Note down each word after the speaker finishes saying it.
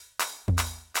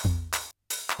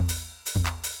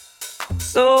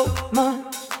So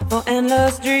much for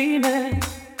endless dreaming.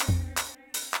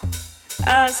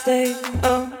 I stay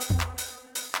up,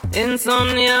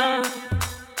 insomnia.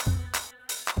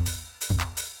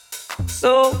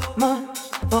 So much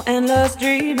for endless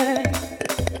dreaming.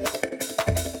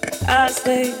 I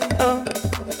stay up,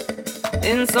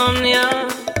 insomnia.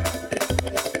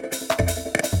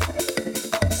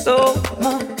 So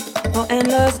much for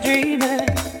endless dreaming.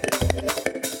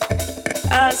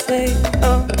 I stay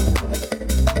up,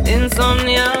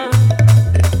 insomnia.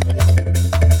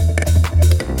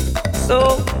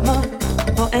 So much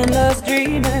for endless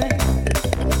dreaming.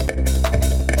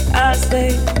 I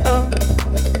stay up,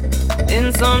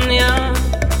 insomnia.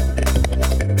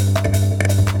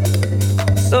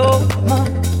 So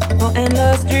much for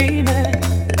endless dreaming.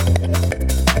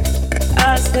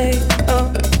 I stay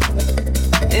up,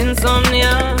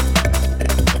 insomnia.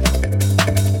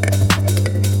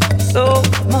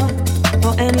 So much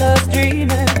for endless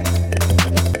dreaming.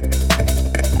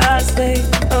 I stay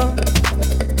up,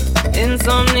 insomnia.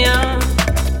 So much for endless dreaming.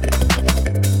 I stay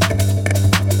up,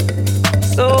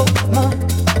 insomnia. So much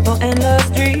for endless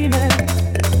dreaming.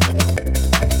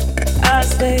 I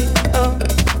stay up,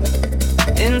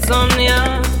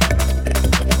 insomnia.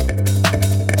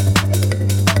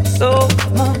 So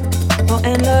much for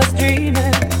endless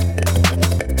dreaming.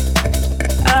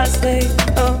 I stay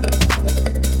up,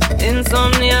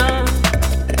 insomnia.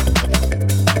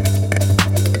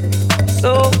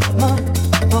 So much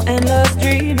for endless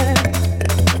dreaming.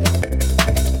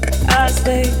 I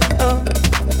stay up,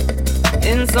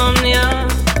 insomnia.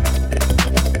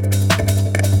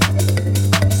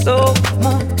 So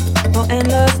much for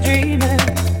endless dreaming.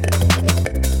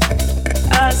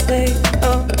 I stay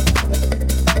up,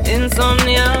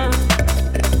 insomnia.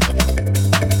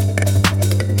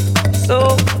 So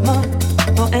much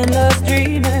for endless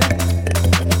dreaming.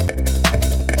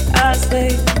 I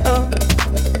stay up,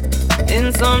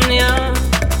 insomnia.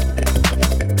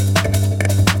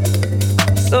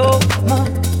 So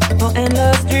much for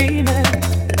endless dreaming.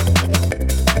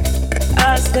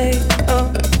 I stay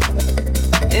up,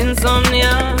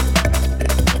 insomnia.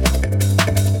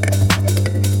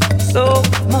 So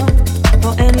much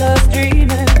for endless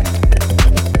dreaming.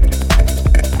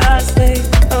 I stay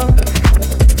up,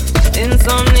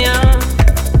 insomnia.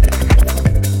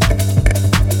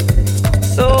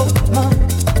 So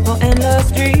much for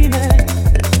endless dreaming.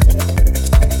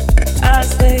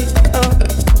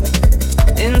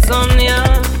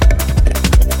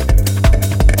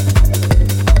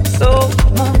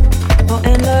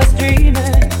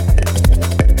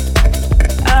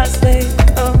 I stay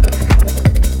up,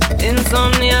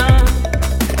 insomnia.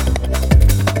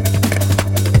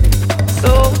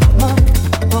 So much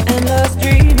for endless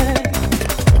dreaming.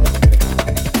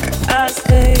 I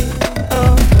stay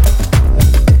up,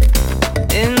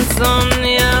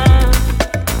 insomnia.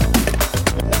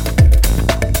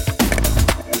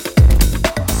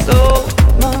 So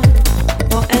much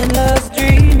for endless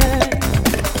dreaming.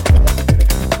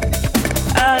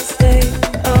 I stay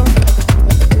up,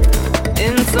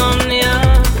 insomnia.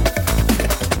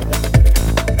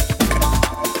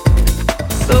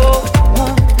 So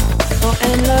much for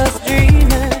endless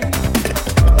dreaming.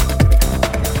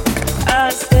 I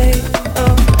stay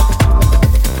up,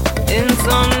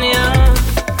 insomnia.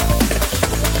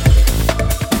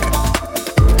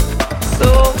 So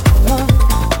much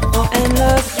for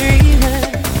endless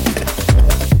dreaming.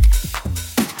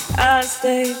 I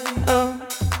stay up,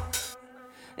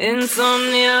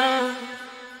 insomnia.